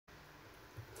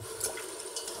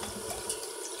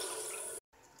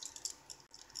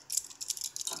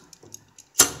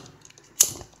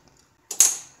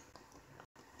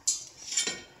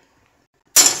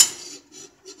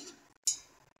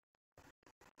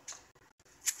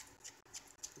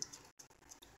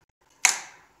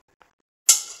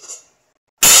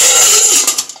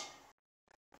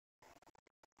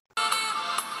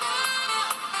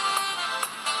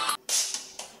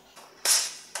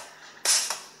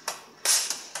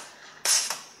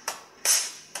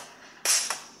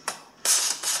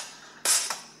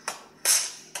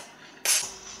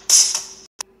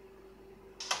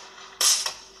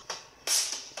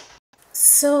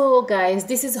So guys,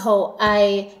 this is how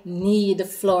I knead the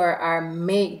flour or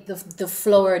make the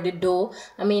flour, the dough.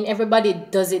 I mean, everybody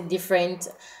does it different.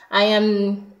 I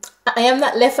am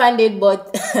not left-handed, but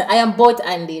I am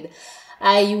both-handed.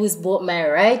 I use both my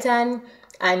right hand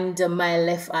and my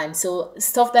left hand. So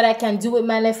stuff that I can do with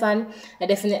my left hand, I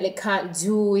definitely can't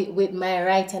do it with my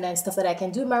right hand, and stuff that I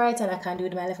can do with my right hand, I can't do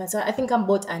with my left hand. So I think I'm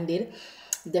both-handed,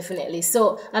 definitely.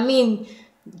 So I mean,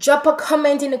 drop a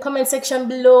comment in the comment section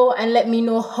below and let me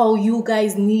know how you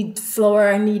guys knead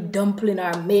flour, knead dumpling,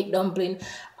 or make dumpling.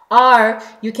 Or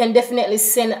you can definitely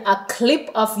send a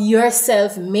clip of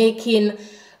yourself making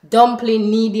dumpling,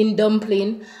 kneading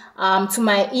dumpling, to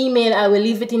my email. I will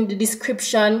leave it in the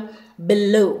description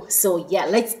below. So yeah,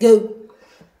 let's go.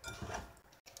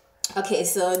 Okay,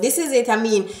 so this is it. I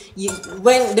mean,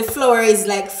 when the flour is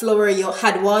like flour, you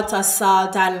add water,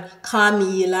 salt, and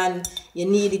cornmeal, and you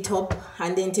knead it up,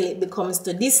 and then till it becomes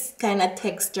to this kind of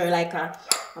texture, like a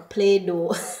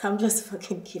Play-Doh. I'm just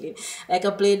fucking kidding. Like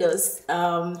a Play-Doh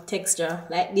texture,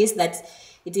 like this. That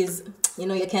it is,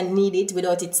 you can knead it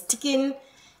without it sticking.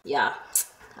 Yeah,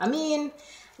 I mean,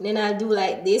 then I'll do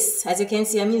like this. As you can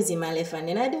see, I'm using my left hand.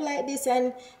 Then I do like this,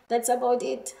 and that's about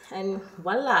it. And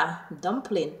voila,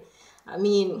 dumpling. I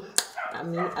mean,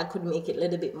 I could make it a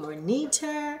little bit more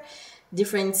neater,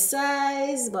 different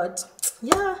size, but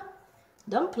yeah,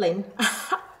 dumpling.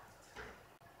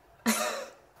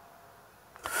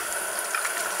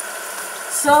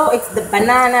 So it's the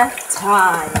banana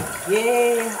time.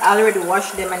 Yeah, I already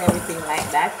washed them and everything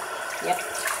like that. Yep.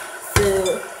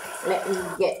 So let me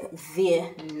get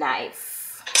the knife.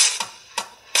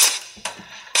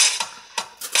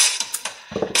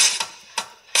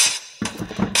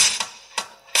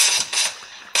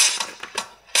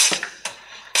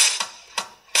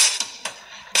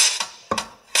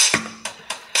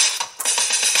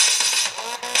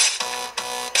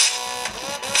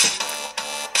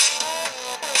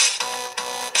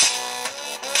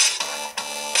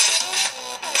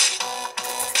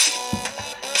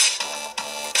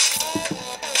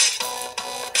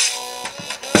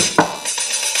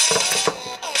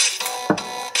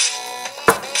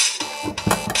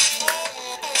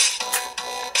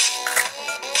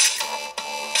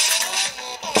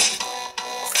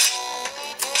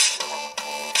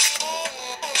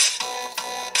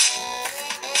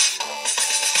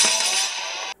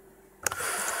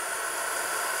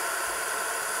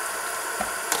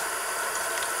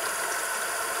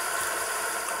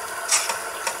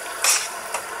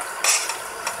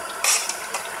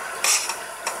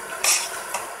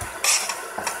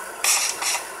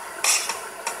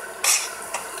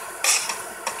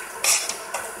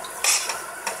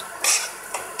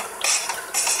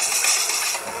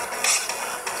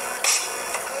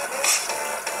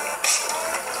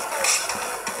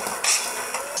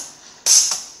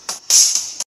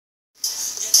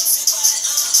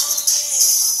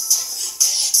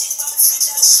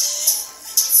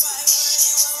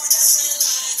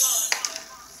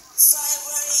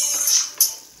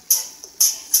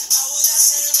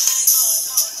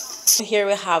 Here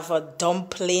we have a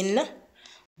dumpling,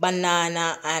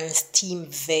 banana, and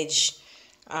steamed veg,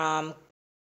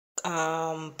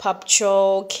 pop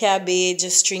chow, cabbage,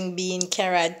 string bean,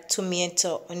 carrot,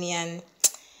 tomato, onion,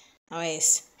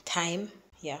 thyme.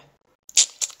 Yeah,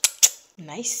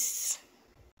 nice.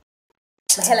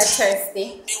 I'm hella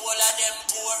thirsty.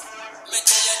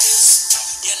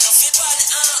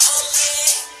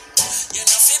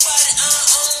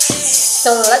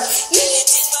 So let's eat.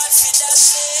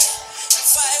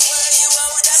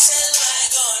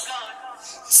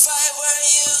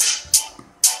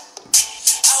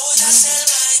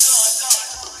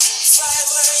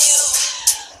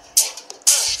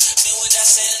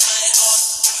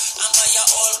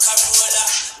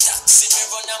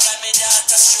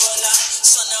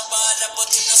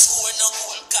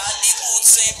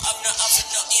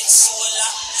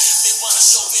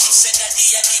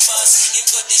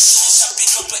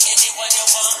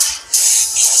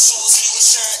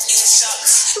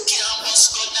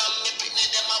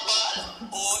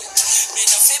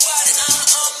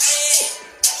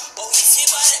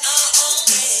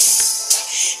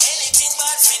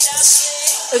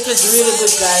 It is really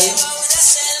good, guys.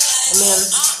 I mean,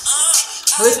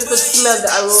 I wish you could smell the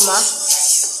aroma.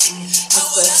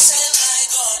 That's good.